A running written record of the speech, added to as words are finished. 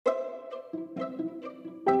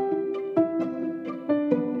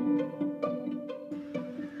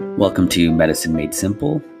Welcome to Medicine Made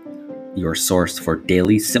Simple, your source for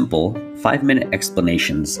daily, simple, 5-minute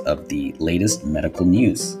explanations of the latest medical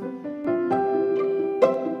news.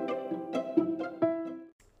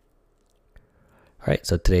 All right,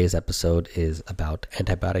 so today's episode is about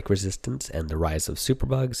antibiotic resistance and the rise of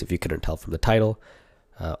superbugs. If you couldn't tell from the title,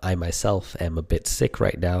 I myself am a bit sick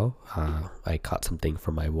right now. I caught something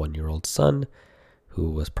from my 1-year-old son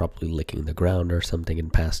who was probably licking the ground or something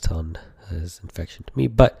and passed on his infection to me,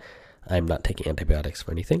 but I'm not taking antibiotics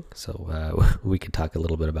for anything. So we could talk a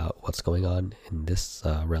little bit about what's going on in this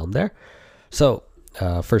realm there. So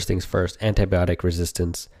first things first, antibiotic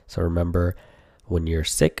resistance. So remember, when you're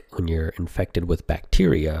sick, when you're infected with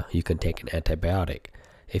bacteria, you can take an antibiotic.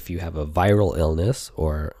 If you have a viral illness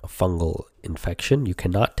or a fungal infection, you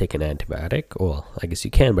cannot take an antibiotic. Well, I guess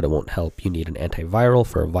you can, but it won't help. You need an antiviral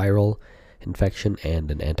for a viral infection and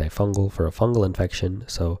an antifungal for a fungal infection.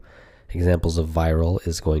 So examples of viral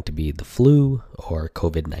is going to be the flu or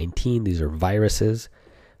COVID-19. These are viruses.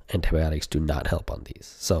 Antibiotics do not help on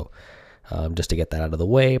these. So just to get that out of the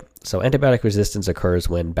way. So antibiotic resistance occurs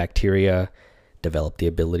when bacteria develop the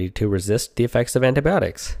ability to resist the effects of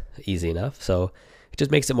antibiotics. Easy enough. So it just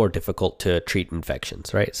makes it more difficult to treat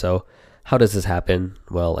infections, right? So how does this happen?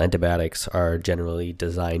 Well, antibiotics are generally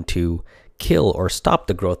designed to kill or stop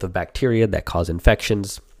the growth of bacteria that cause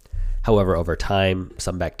infections. However, over time,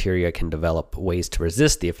 some bacteria can develop ways to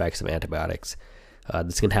resist the effects of antibiotics.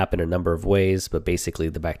 This can happen a number of ways, but basically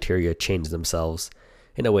the bacteria change themselves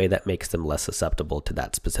in a way that makes them less susceptible to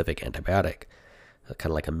that specific antibiotic.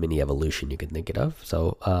 Kind of like a mini evolution you can think it of.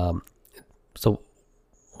 So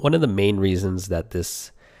one of the main reasons that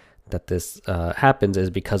this happens is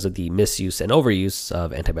because of the misuse and overuse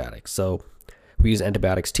of antibiotics. So we use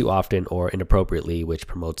antibiotics too often or inappropriately, which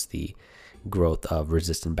promotes the growth of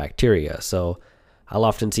resistant bacteria. So I'll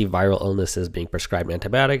often see viral illnesses being prescribed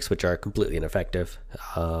antibiotics, which are completely ineffective.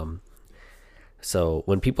 So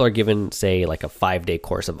when people are given, say, like a 5-day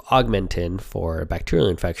course of Augmentin for a bacterial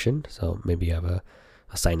infection, so maybe you have a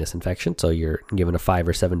sinus infection, so you're given a 5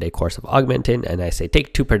 or 7 day course of Augmentin, and I say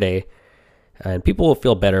take 2 per day, and people will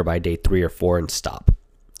feel better by day 3 or 4 and stop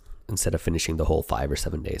instead of finishing the whole 5 or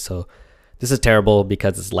 7 days. So this is terrible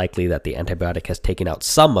because it's likely that the antibiotic has taken out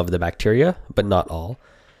some of the bacteria, but not all.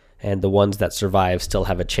 And the ones that survive still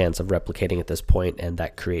have a chance of replicating at this point, and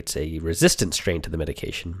that creates a resistant strain to the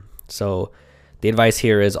medication. So the advice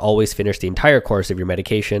here is always finish the entire course of your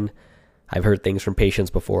medication. I've heard things from patients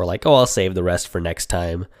before like, oh, I'll save the rest for next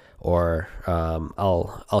time, or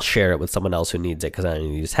I'll share it with someone else who needs it because I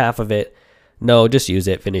only use half of it. No, just use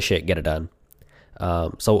it, finish it, get it done.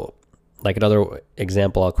 So like another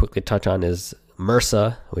example I'll quickly touch on is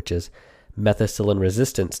MRSA, which is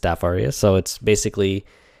methicillin-resistant Staph aureus. So it's basically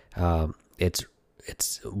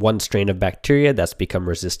it's one strain of bacteria that's become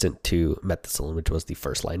resistant to methicillin, which was the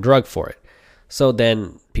first-line drug for it. So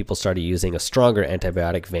then people started using a stronger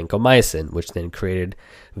antibiotic, vancomycin, which then created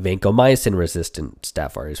vancomycin-resistant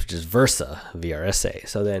Staph aureus, which is VRSA, VRSA.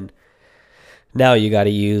 So then now you got to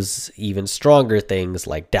use even stronger things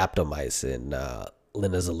like daptomycin,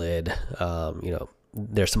 linezolid,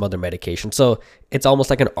 there's some other medications. So it's almost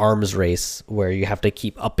like an arms race where you have to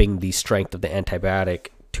keep upping the strength of the antibiotic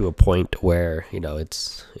to a point where,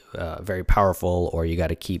 it's very powerful, or you got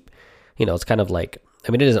to keep, it's kind of like,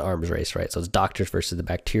 it is an arms race, right? So it's doctors versus the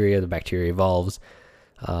bacteria evolves,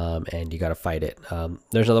 and you got to fight it.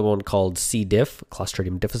 There's another one called C. diff,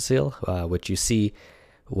 Clostridium difficile, which you see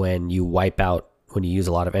when you use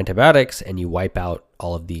a lot of antibiotics and you wipe out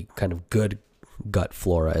all of the kind of good gut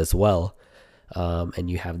flora as well. And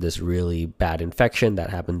you have this really bad infection that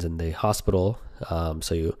happens in the hospital.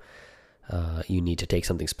 So you need to take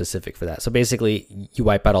something specific for that. So basically, you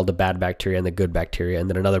wipe out all the bad bacteria and the good bacteria, and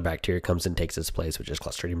then another bacteria comes and takes its place, which is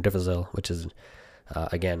Clostridium difficile, which is,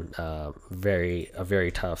 again, a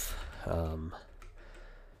very tough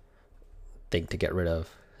thing to get rid of.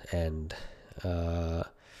 And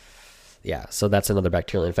so that's another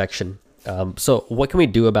bacterial infection. So what can we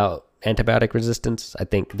do about antibiotic resistance? I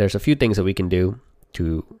think there's a few things that we can do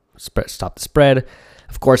to stop the spread.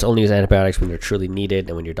 Of course, only use antibiotics when they're truly needed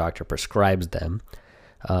and when your doctor prescribes them.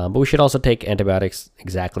 But we should also take antibiotics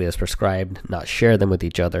exactly as prescribed, not share them with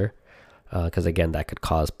each other, because again, that could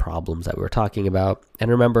cause problems that we were talking about.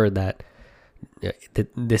 And remember that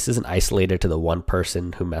this isn't isolated to the one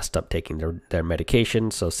person who messed up taking their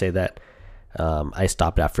medication. So say that I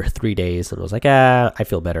stopped after 3 days and was like, I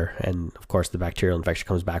feel better. And of course, the bacterial infection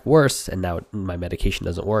comes back worse, and now my medication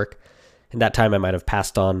doesn't work. in that time I might have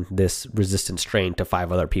passed on this resistant strain to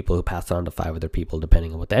 5 other people who passed on to 5 other people,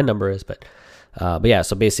 depending on what the N number is. But yeah,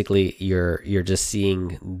 so basically you're just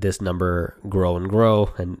seeing this number grow and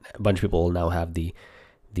grow, and a bunch of people will now have the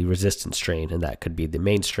resistant strain, and that could be the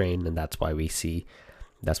main strain, and that's why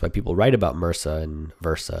people write about MRSA and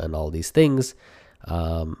VRSA and all these things,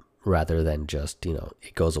 rather than just,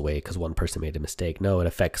 it goes away because one person made a mistake. No, it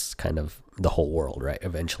affects kind of the whole world, right,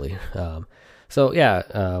 eventually. So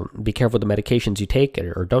yeah, be careful with the medications you take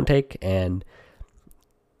or don't take, and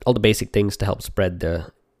all the basic things to help spread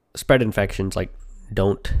infections. Like,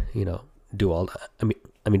 don't, do all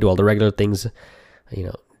the regular things.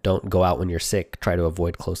 Don't go out when you're sick. Try to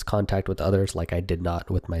avoid close contact with others, like I did not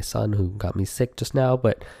with my son who got me sick just now.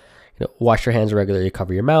 But wash your hands regularly,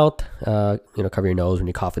 cover your mouth, cover your nose when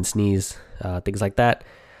you cough and sneeze, things like that.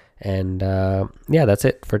 And yeah, that's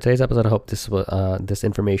it for today's episode. I hope this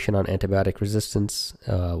information on antibiotic resistance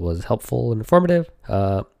was helpful and informative.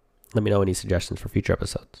 Let me know any suggestions for future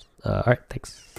episodes. All right, thanks.